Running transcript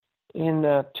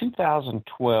In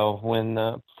 2012, when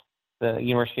the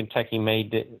University of Kentucky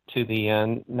made it to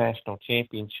the national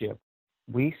championship,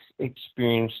 we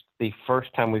experienced the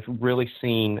first time we've really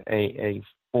seen a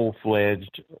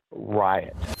full-fledged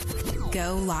riot.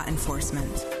 Go law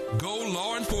enforcement. Go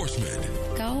law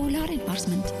enforcement. Go law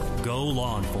enforcement. Go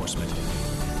law enforcement.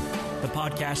 The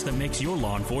podcast that makes your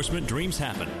law enforcement dreams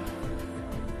happen.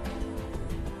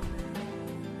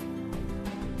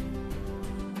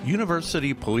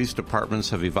 University police departments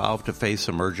have evolved to face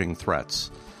emerging threats.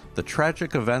 The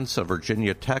tragic events of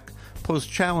Virginia Tech pose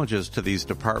challenges to these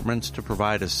departments to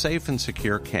provide a safe and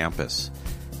secure campus.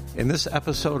 In this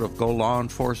episode of Go Law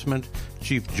Enforcement,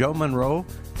 Chief Joe Monroe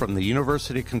from the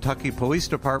University of Kentucky Police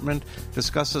Department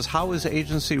discusses how his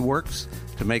agency works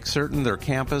to make certain their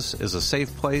campus is a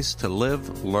safe place to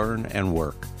live, learn, and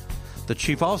work. The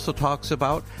chief also talks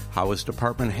about how his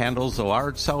department handles the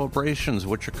large celebrations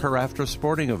which occur after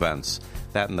sporting events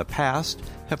that in the past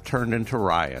have turned into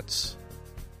riots.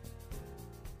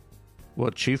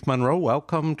 Well, Chief Monroe,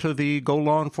 welcome to the Go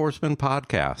Law Enforcement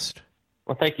podcast.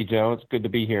 Well, thank you, Joe. It's good to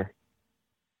be here.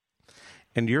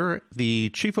 And you're the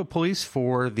chief of police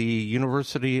for the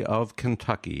University of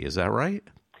Kentucky, is that right?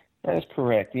 That is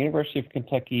correct. The University of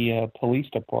Kentucky Police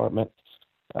Department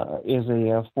is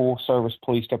a full-service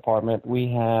police department.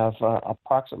 We have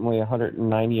approximately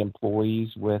 190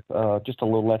 employees, with just a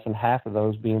little less than half of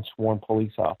those being sworn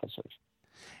police officers.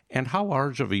 And how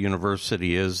large of a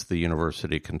university is the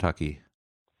University of Kentucky?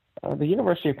 The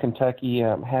University of Kentucky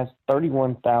has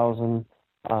 31,000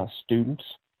 students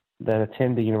that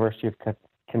attend the University of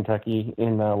Kentucky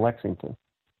in Lexington.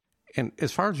 And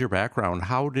as far as your background,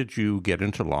 how did you get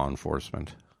into law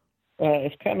enforcement?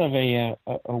 It's kind of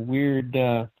a weird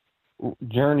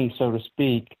journey, so to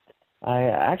speak. I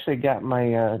actually got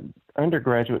my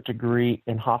undergraduate degree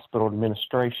in hospital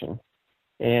administration.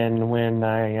 And when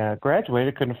I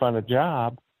graduated, couldn't find a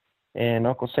job. And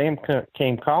Uncle Sam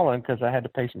came calling because I had to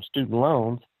pay some student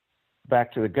loans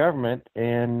back to the government,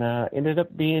 and ended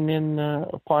up being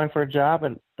applying for a job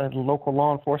at a local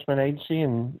law enforcement agency,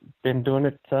 and been doing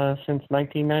it since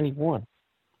 1991.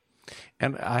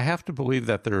 And I have to believe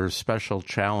that there are special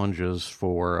challenges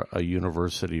for a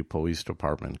university police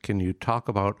department. Can you talk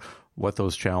about what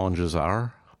those challenges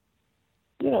are?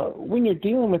 You know, when you're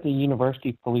dealing with a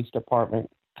university police department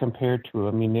compared to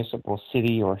a municipal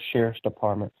city or sheriff's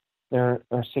department, there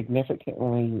are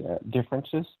significantly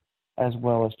differences as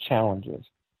well as challenges.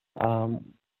 You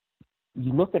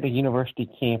look at a university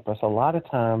campus, a lot of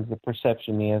times the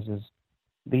perception is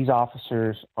these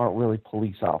officers aren't really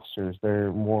police officers.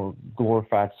 They're more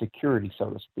glorified security, so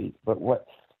to speak. But what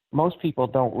most people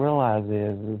don't realize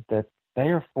is that they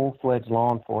are full-fledged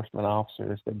law enforcement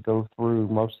officers that go through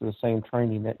most of the same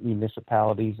training that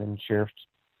municipalities and sheriff's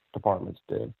departments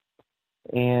do.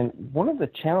 And one of the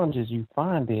challenges you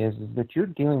find is that you're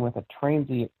dealing with a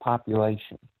transient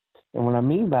population. And what I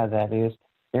mean by that is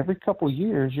every couple of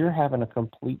years you're having a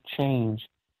complete change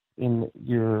in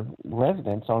your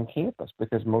residents on campus,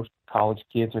 because most college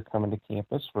kids are coming to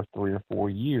campus for 3 or 4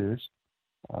 years,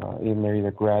 and they're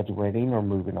either graduating or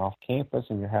moving off campus,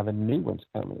 and you're having new ones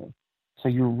coming in. So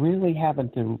you're really having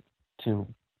to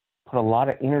put a lot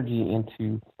of energy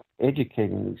into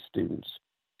educating these students.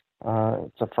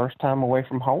 It's the first time away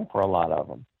from home for a lot of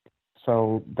them.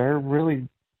 So they're really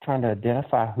trying to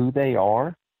identify who they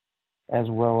are, as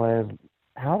well as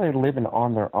how they're living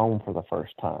on their own for the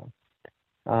first time.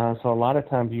 So a lot of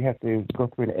times you have to go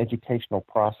through an educational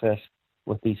process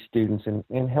with these students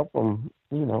and help them,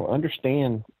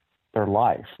 understand their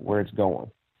life, where it's going.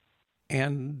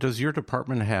 And does your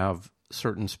department have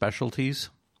certain specialties?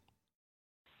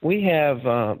 We have,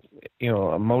 a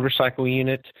motorcycle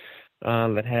unit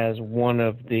that has one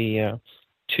of the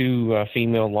 2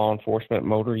 female law enforcement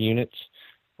motor units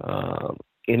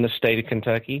in the state of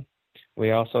Kentucky.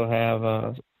 We also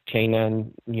have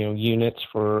canine, units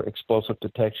for explosive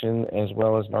detection as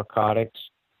well as narcotics.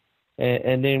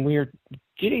 And then we are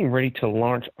getting ready to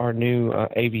launch our new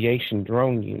aviation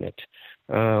drone unit,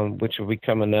 which will be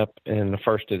coming up in the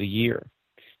first of the year.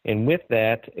 And with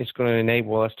that, it's going to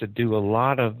enable us to do a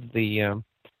lot of the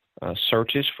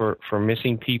searches for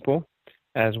missing people,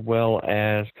 as well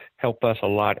as help us a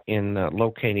lot in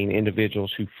locating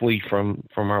individuals who flee from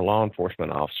our law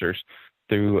enforcement officers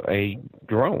through a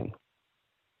drone.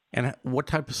 And what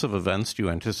types of events do you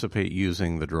anticipate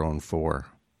using the drone for?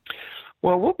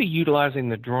 Well, we'll be utilizing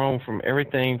the drone from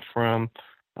everything from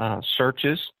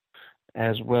searches,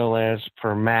 as well as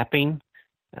for mapping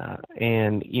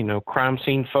and, crime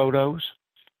scene photos,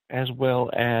 as well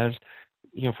as,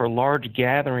 for large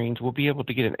gatherings, we'll be able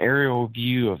to get an aerial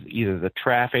view of either the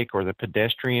traffic or the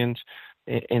pedestrians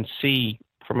and see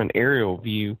from an aerial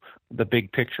view the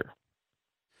big picture.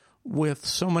 With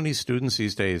so many students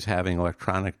these days having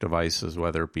electronic devices,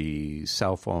 whether it be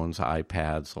cell phones,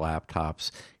 iPads,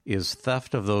 laptops, is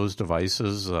theft of those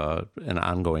devices an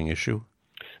ongoing issue?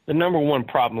 The number one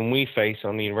problem we face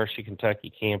on the University of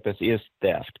Kentucky campus is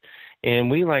theft.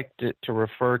 And we like to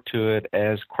refer to it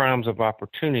as crimes of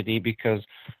opportunity because,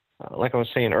 like I was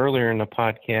saying earlier in the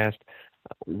podcast,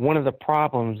 one of the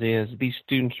problems is these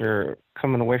students are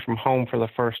coming away from home for the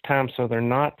first time, so they're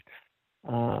not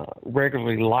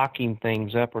regularly locking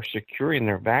things up or securing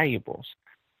their valuables.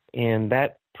 And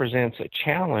that presents a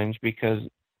challenge because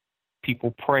people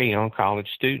prey on college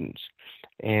students.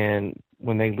 And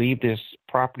when they leave this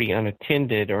property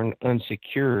unattended or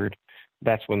unsecured,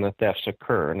 that's when the thefts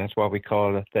occur. And that's why we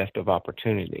call it a theft of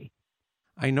opportunity.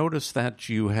 I noticed that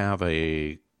you have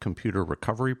a computer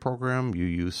recovery program. You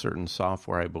use certain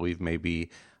software, I believe maybe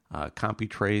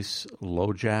CompuTrace,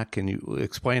 LoJack. Can you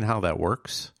explain how that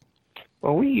works?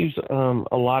 Well, we use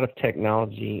a lot of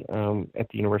technology at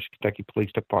the University of Kentucky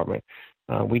Police Department.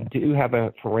 We do have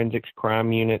a forensics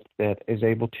crime unit that is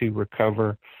able to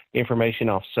recover information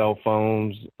off cell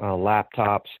phones,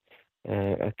 laptops,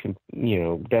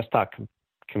 desktop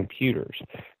computers.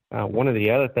 One of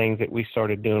the other things that we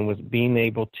started doing was being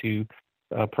able to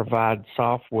provide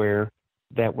software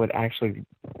that would actually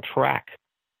track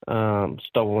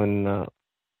stolen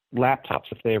laptops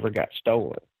if they ever got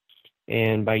stolen.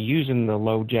 And by using the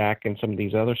LoJack and some of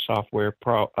these other software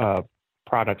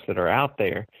products that are out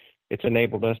there, it's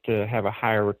enabled us to have a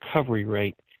higher recovery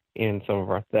rate in some of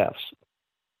our thefts.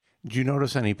 Do you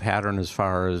notice any pattern as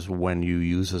far as when you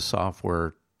use a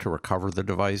software to recover the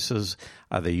devices?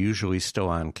 Are they usually still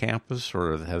on campus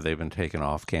or have they been taken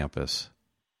off campus?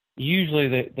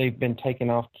 Usually they've been taken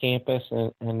off campus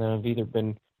and have either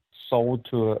been sold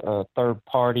to a third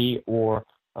party or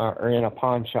are in a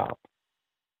pawn shop.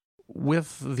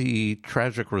 With the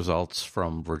tragic results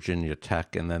from Virginia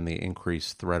Tech and then the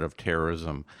increased threat of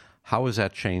terrorism, how has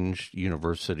that changed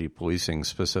university policing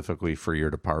specifically for your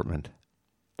department?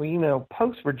 Well,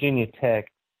 post-Virginia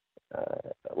Tech,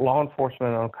 law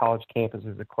enforcement on college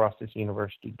campuses across this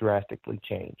university drastically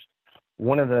changed.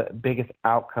 One of the biggest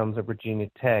outcomes of Virginia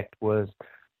Tech was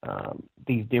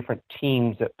these different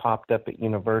teams that popped up at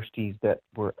universities that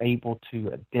were able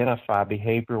to identify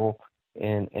behavioral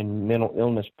and mental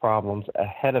illness problems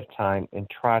ahead of time and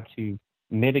try to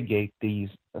mitigate these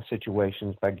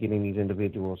situations by getting these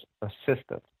individuals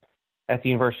assistance. At the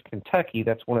University of Kentucky,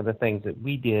 that's one of the things that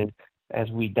we did as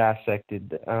we dissected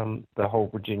the whole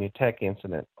Virginia Tech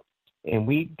incident. And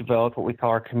we developed what we call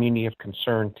our Community of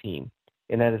Concern team.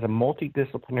 And that is a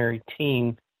multidisciplinary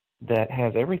team that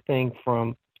has everything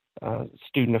from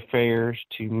student affairs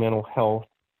to mental health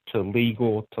to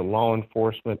legal to law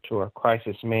enforcement to our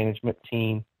crisis management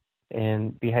team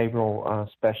and behavioral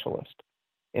specialist.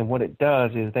 And what it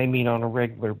does is they meet on a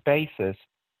regular basis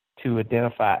to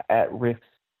identify at-risk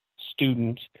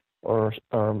students or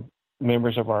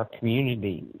members of our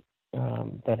community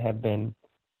that have been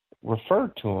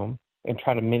referred to them and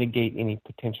try to mitigate any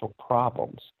potential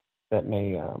problems that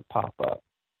may pop up.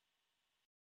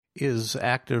 Is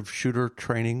active shooter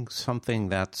training something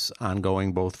that's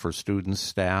ongoing both for students,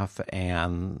 staff,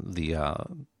 and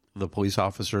the police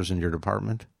officers in your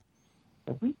department?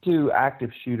 We do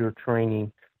active shooter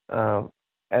training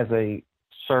as a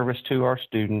service to our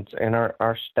students and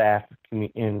our staff and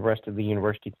the rest of the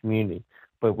university community.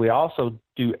 But we also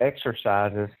do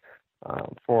exercises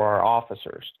for our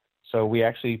officers. So we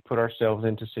actually put ourselves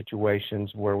into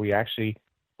situations where we actually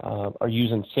are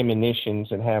using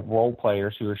simunitions and have role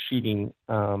players who are shooting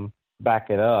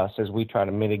back at us as we try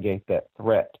to mitigate that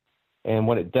threat. And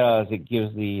what it does, it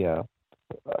gives the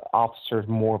officers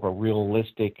more of a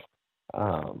realistic,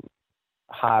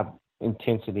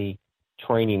 high-intensity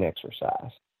training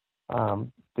exercise.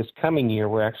 This coming year,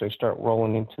 we're actually start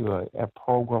rolling into a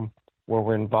program where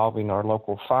we're involving our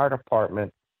local fire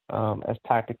department as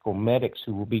tactical medics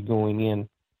who will be going in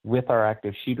with our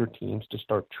active shooter teams to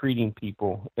start treating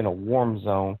people in a warm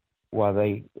zone while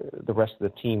the rest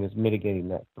of the team is mitigating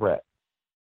that threat.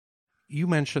 You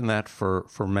mentioned that for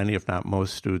many, if not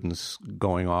most students,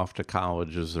 going off to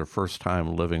college is their first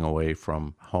time living away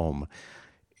from home.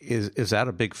 Is that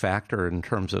a big factor in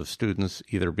terms of students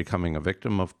either becoming a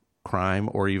victim of crime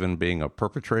or even being a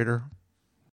perpetrator?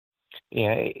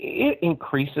 Yeah, it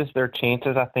increases their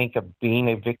chances, I think, of being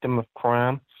a victim of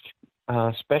crime,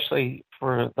 especially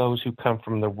for those who come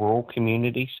from the rural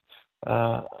communities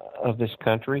of this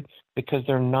country, because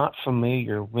they're not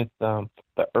familiar with the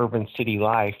urban city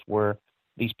life where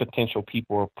these potential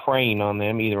people are preying on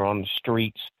them either on the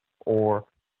streets or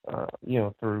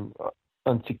through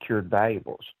unsecured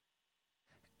valuables.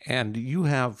 And you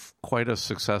have quite a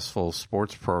successful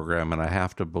sports program, and I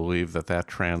have to believe that that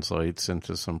translates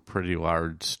into some pretty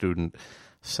large student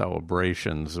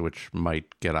celebrations, which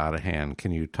might get out of hand.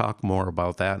 Can you talk more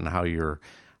about that and how your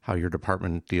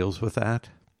department deals with that?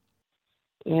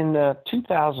 In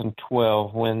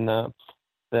 2012, when the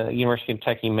University of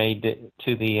Kentucky made it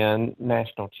to the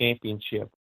national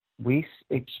championship, we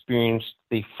experienced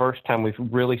the first time we've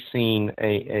really seen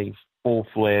a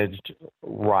full-fledged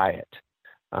riot.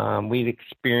 We'd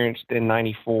experienced in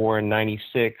 94 and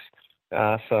 96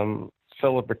 some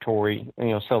celebratory,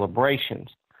 celebrations,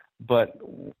 but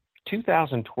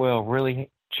 2012 really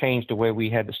changed the way we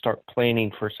had to start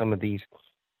planning for some of these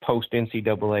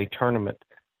post-NCAA tournament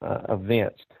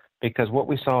events. Because what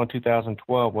we saw in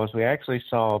 2012 was we actually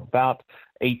saw about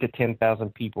 8,000 to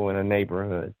 10,000 people in a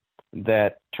neighborhood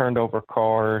that turned over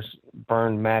cars,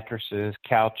 burned mattresses,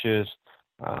 couches,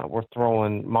 were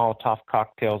throwing Molotov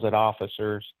cocktails at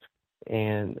officers,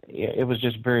 and it was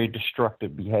just very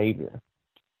destructive behavior.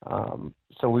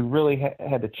 So we really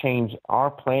had to change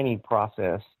our planning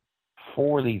process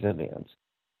for these events.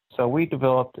 So we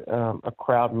developed a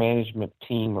crowd management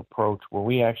team approach where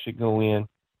we actually go in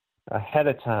ahead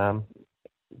of time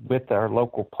with our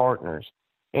local partners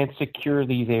and secure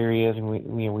these areas. And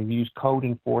we use code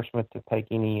enforcement to take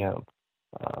any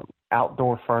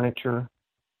outdoor furniture,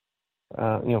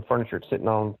 furniture sitting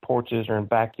on porches or in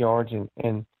backyards,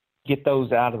 and get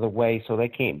those out of the way so they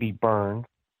can't be burned.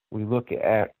 We look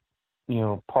at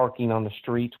parking on the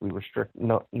streets. We restrict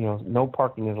no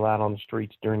parking is allowed on the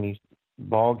streets during these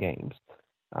ball games,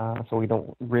 so we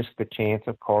don't risk the chance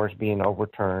of cars being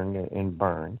overturned and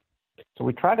burned. So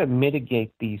we try to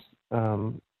mitigate these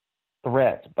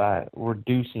threats by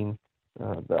reducing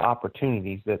the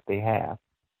opportunities that they have.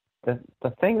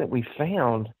 The thing that we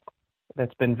found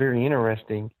that's been very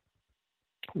interesting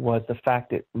was the fact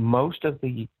that most of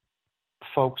the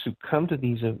folks who come to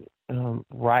these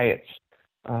riots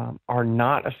are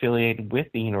not affiliated with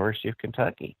the University of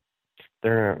Kentucky.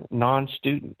 They're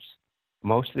non-students.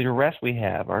 Most of the arrests we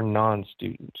have are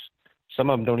non-students. Some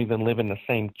of them don't even live in the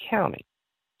same county.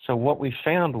 So what we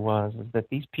found was that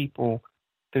these people,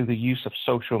 through the use of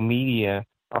social media,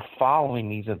 are following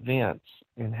these events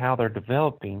and how they're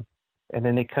developing, and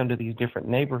then they come to these different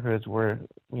neighborhoods where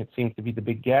it seems to be the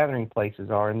big gathering places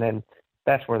are, and then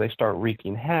that's where they start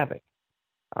wreaking havoc.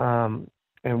 And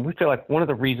we feel like one of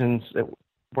the reasons that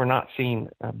we're not seeing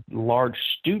a large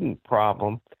student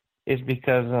problem is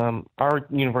because our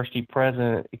university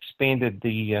president expanded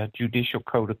the judicial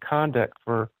code of conduct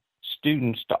for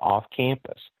students to off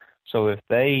campus. So if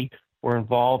they were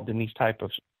involved in these type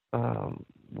of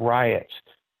riots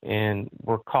and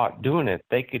were caught doing it,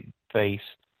 they could face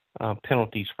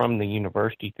penalties from the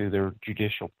university through their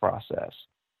judicial process.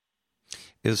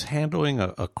 Is handling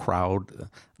a crowd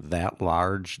that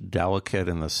large delicate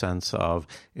in the sense of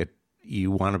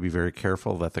you want to be very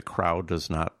careful that the crowd does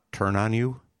not turn on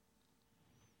you?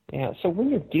 Yeah, so when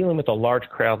you're dealing with a large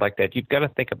crowd like that, you've got to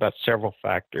think about several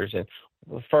factors. And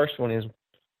the first one is,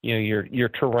 your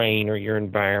terrain or your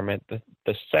environment.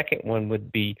 The second one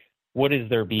would be, what is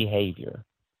their behavior?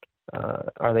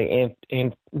 Are they,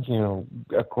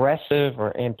 aggressive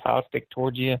or antagonistic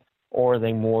towards you, or are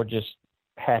they more just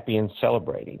happy and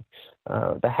celebrating?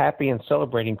 The happy and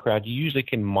celebrating crowd, you usually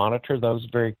can monitor those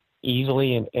very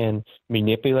easily and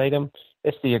manipulate them.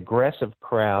 It's the aggressive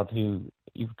crowd who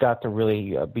you've got to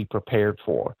really be prepared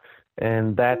for.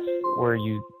 And that's where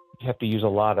you have to use a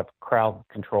lot of crowd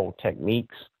control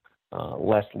techniques,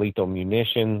 less lethal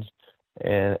munitions,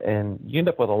 and you end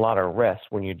up with a lot of arrests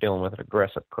when you're dealing with an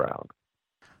aggressive crowd.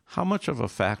 How much of a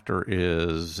factor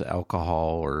is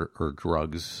alcohol or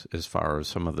drugs as far as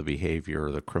some of the behavior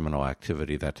or the criminal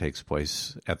activity that takes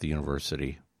place at the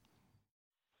university?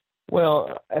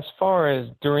 Well, as far as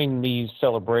during these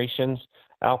celebrations,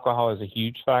 alcohol is a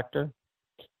huge factor.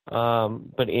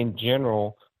 But in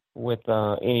general, with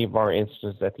any of our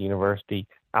instances at the university,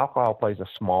 alcohol plays a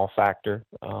small factor,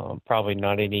 probably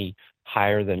not any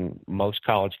higher than most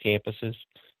college campuses.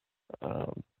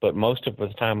 But most of the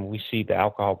time we see the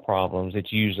alcohol problems,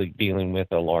 it's usually dealing with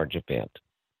a large event.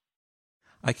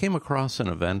 I came across an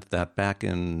event that back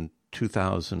in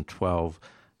 2012,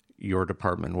 your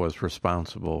department was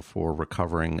responsible for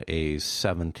recovering a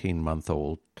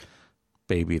 17-month-old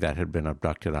baby that had been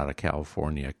abducted out of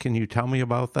California. Can you tell me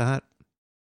about that?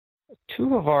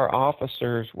 Two of our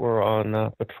officers were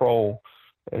on patrol,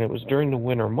 and it was during the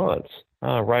winter months,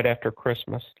 right after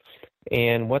Christmas.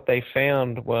 And what they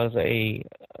found was a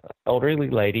elderly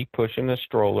lady pushing a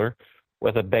stroller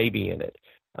with a baby in it.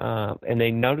 And they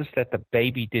noticed that the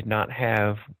baby did not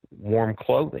have warm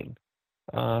clothing.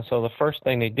 So the first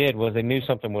thing they did was they knew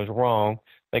something was wrong.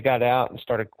 They got out and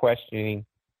started questioning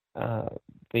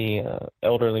the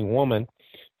elderly woman,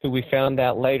 who we found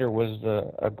out later was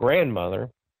a grandmother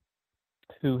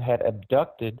who had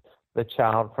abducted the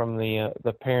child from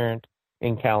the parent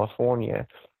in California.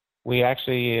 We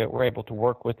actually were able to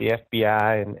work with the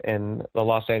FBI and the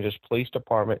Los Angeles Police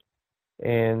Department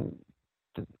and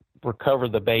recover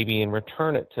the baby and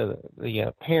return it to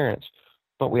the parents.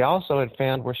 But we also had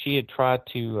found where she had tried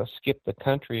to skip the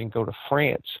country and go to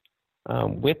France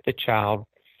with the child,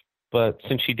 but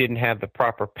since she didn't have the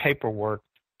proper paperwork,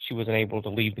 she wasn't able to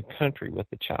leave the country with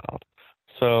the child.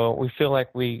 So we feel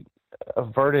like we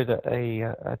averted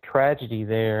a tragedy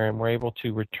there, and we're able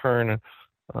to return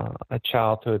a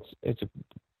child to its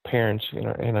parents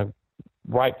in a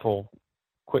rightful,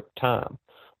 quick time.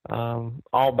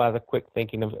 All by the quick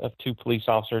thinking of two police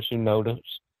officers who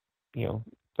noticed,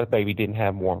 the baby didn't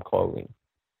have warm clothing.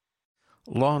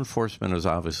 Law enforcement is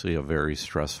obviously a very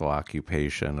stressful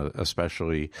occupation,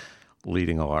 especially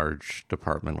leading a large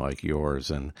department like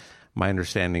yours. And my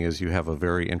understanding is you have a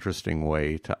very interesting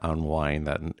way to unwind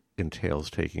that entails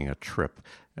taking a trip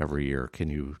every year. Can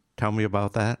you tell me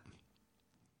about that?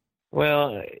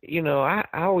 Well, I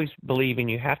always believe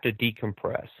you have to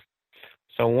decompress.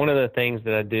 So one of the things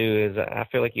that I do is I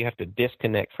feel like you have to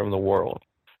disconnect from the world.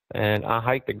 And I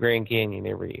hike the Grand Canyon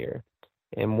every year.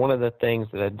 And one of the things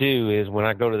that I do is when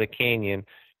I go to the canyon,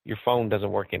 your phone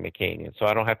doesn't work in the canyon. So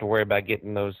I don't have to worry about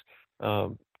getting those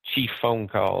chief phone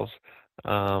calls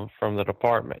from the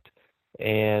department.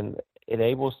 And it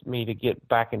enables me to get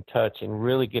back in touch and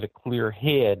really get a clear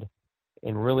head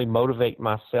and really motivate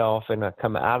myself. And I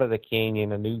come out of the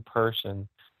canyon a new person,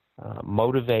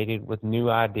 motivated with new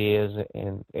ideas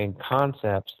and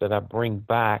concepts that I bring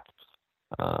back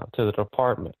to the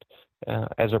department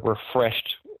as a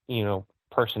refreshed,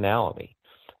 personality.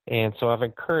 And so I've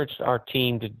encouraged our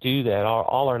team to do that,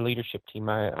 all our leadership team.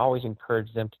 I always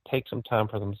encourage them to take some time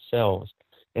for themselves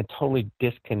and totally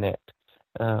disconnect.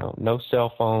 No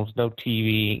cell phones, no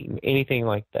TV, anything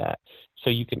like that. So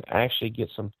you can actually get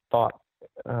some thought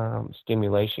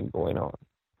stimulation going on.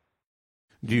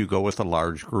 Do you go with a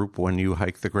large group when you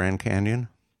hike the Grand Canyon?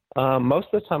 Most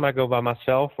of the time I go by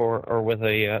myself or with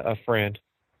a friend.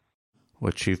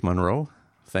 Well, Chief Monroe,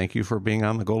 thank you for being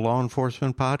on the Go Law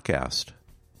Enforcement podcast.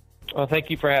 Well, thank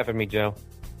you for having me, Joe.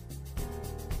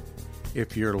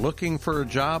 If you're looking for a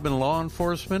job in law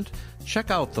enforcement,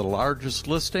 check out the largest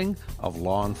listing of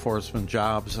law enforcement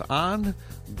jobs on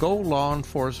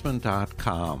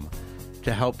GoLawEnforcement.com.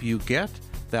 To help you get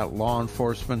that law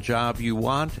enforcement job you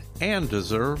want and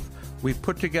deserve, we've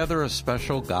put together a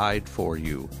special guide for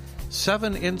you.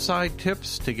 7 inside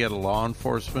tips to get a law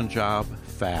enforcement job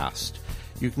fast.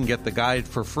 You can get the guide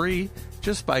for free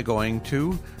just by going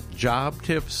to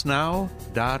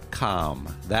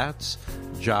JobTipsNow.com. That's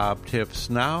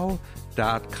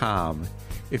JobTipsNow.com.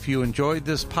 If you enjoyed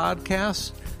this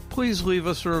podcast, please leave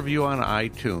us a review on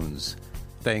iTunes.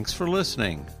 Thanks for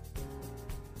listening.